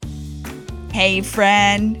Hey,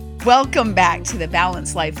 friend. Welcome back to the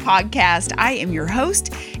Balanced Life Podcast. I am your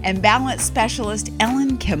host and balance specialist,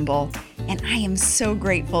 Ellen Kimball, and I am so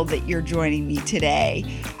grateful that you're joining me today.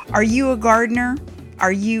 Are you a gardener?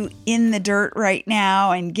 Are you in the dirt right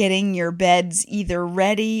now and getting your beds either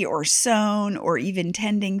ready or sown or even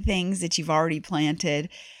tending things that you've already planted?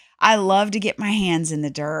 I love to get my hands in the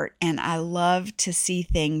dirt and I love to see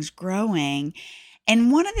things growing.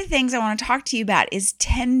 And one of the things I want to talk to you about is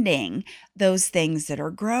tending those things that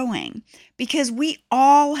are growing, because we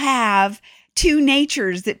all have two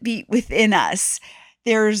natures that beat within us.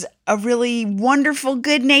 There's a really wonderful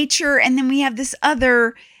good nature, and then we have this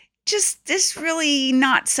other, just this really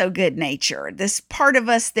not so good nature, this part of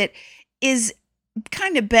us that is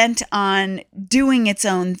kind of bent on doing its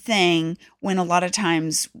own thing when a lot of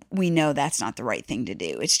times we know that's not the right thing to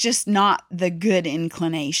do. It's just not the good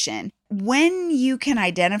inclination. When you can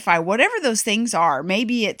identify whatever those things are,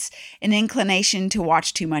 maybe it's an inclination to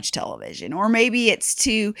watch too much television, or maybe it's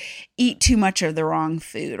to eat too much of the wrong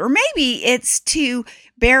food, or maybe it's to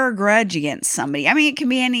bear a grudge against somebody. I mean, it can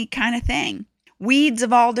be any kind of thing. Weeds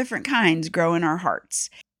of all different kinds grow in our hearts.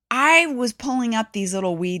 I was pulling up these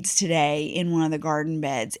little weeds today in one of the garden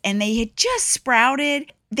beds, and they had just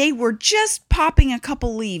sprouted. They were just popping a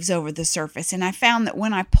couple leaves over the surface, and I found that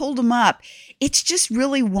when I pulled them up, it's just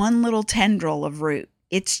really one little tendril of root.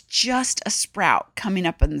 It's just a sprout coming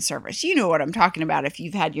up on the surface. You know what I'm talking about if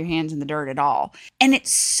you've had your hands in the dirt at all. And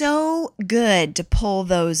it's so good to pull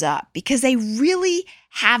those up because they really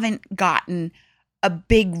haven't gotten a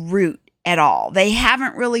big root at all. They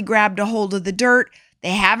haven't really grabbed a hold of the dirt.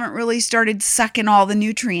 They haven't really started sucking all the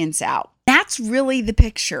nutrients out. That's really the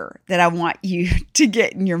picture that I want you to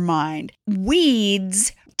get in your mind.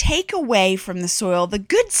 Weeds take away from the soil the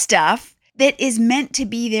good stuff that is meant to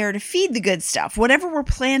be there to feed the good stuff, whatever we're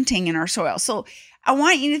planting in our soil. So I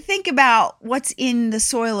want you to think about what's in the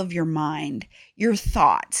soil of your mind, your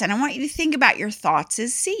thoughts. And I want you to think about your thoughts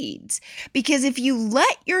as seeds. Because if you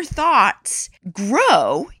let your thoughts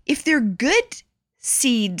grow, if they're good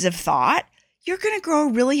seeds of thought, you're going to grow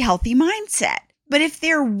a really healthy mindset. But if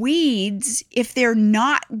they're weeds, if they're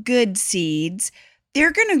not good seeds,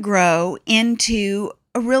 they're going to grow into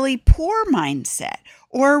a really poor mindset,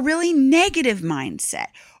 or a really negative mindset,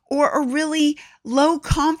 or a really low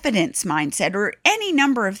confidence mindset, or any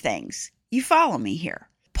number of things. You follow me here.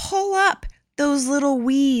 Pull up those little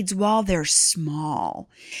weeds while they're small.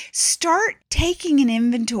 Start taking an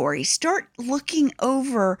inventory. Start looking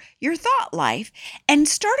over your thought life and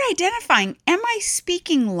start identifying, am I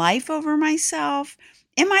speaking life over myself?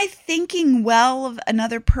 Am I thinking well of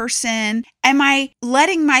another person? Am I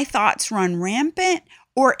letting my thoughts run rampant?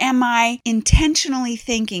 Or am I intentionally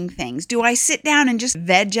thinking things? Do I sit down and just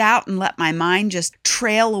veg out and let my mind just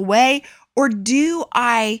trail away? Or do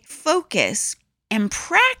I focus and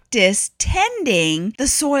practice tending the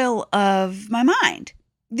soil of my mind?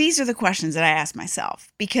 These are the questions that I ask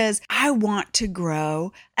myself because I want to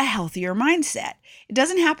grow a healthier mindset. It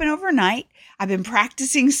doesn't happen overnight. I've been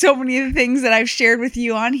practicing so many of the things that I've shared with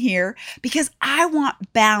you on here because I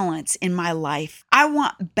want balance in my life. I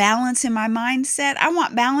want balance in my mindset. I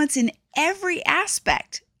want balance in every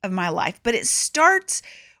aspect of my life, but it starts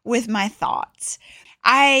with my thoughts.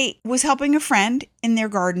 I was helping a friend in their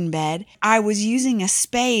garden bed. I was using a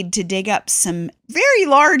spade to dig up some very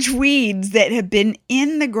large weeds that have been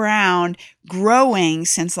in the ground growing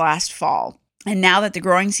since last fall. And now that the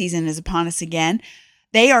growing season is upon us again,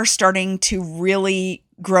 they are starting to really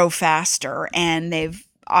grow faster. And they've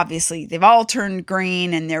all turned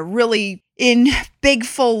green and they're really in big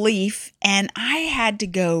full leaf. And I had to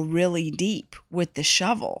go really deep with the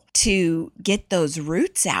shovel to get those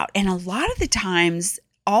roots out. And a lot of the times,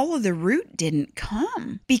 all of the root didn't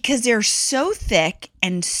come because they're so thick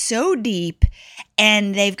and so deep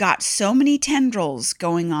and they've got so many tendrils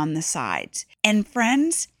going on the sides. And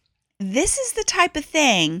friends, this is the type of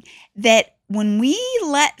thing that when we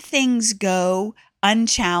let things go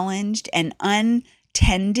unchallenged and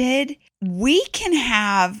untended, we can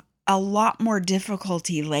have a lot more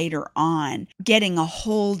difficulty later on getting a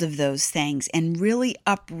hold of those things and really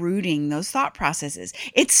uprooting those thought processes.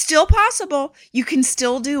 It's still possible. You can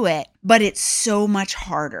still do it, but it's so much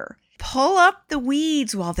harder. Pull up the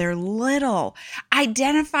weeds while they're little.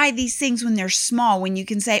 Identify these things when they're small, when you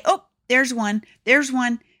can say, oh, there's one.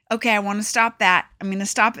 Okay, I want to stop that. I'm going to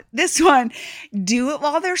stop at this one. Do it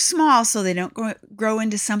while they're small so they don't grow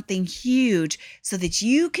into something huge so that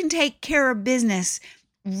you can take care of business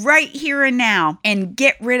right here and now and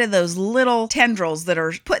get rid of those little tendrils that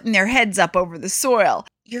are putting their heads up over the soil.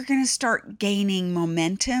 you're going to start gaining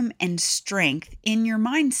momentum and strength in your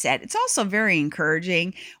mindset. It's also very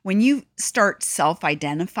encouraging when you start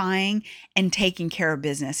self-identifying and taking care of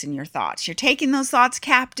business in your thoughts. You're taking those thoughts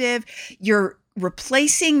captive. You're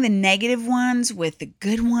replacing the negative ones with the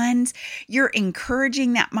good ones. You're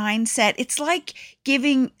encouraging that mindset. It's like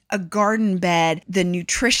giving a garden bed the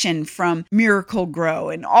nutrition from Miracle Grow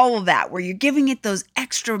and all of that, where you're giving it those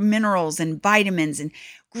extra minerals and vitamins and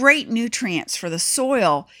great nutrients for the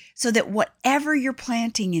soil so that whatever you're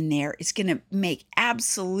planting in there is going to make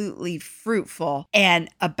absolutely fruitful and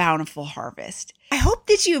a bountiful harvest. I hope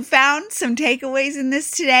that you found some takeaways in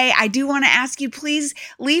this today. I do want to ask you, please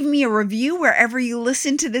leave me a review wherever you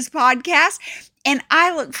listen to this podcast. And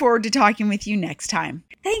I look forward to talking with you next time.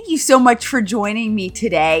 Thank you so much for joining me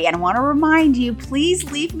today. And I want to remind you,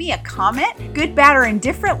 please leave me a comment, good, bad, or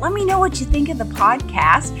indifferent. Let me know what you think of the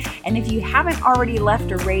podcast. And if you haven't already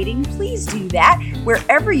left a rating, please do that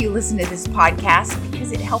wherever you listen to this podcast,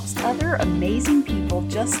 because it helps other amazing people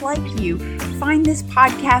just like you find this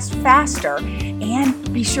podcast faster.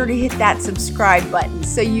 And be sure to hit that subscribe button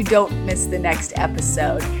so you don't miss the next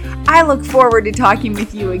episode. I look forward to talking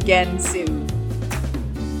with you again soon.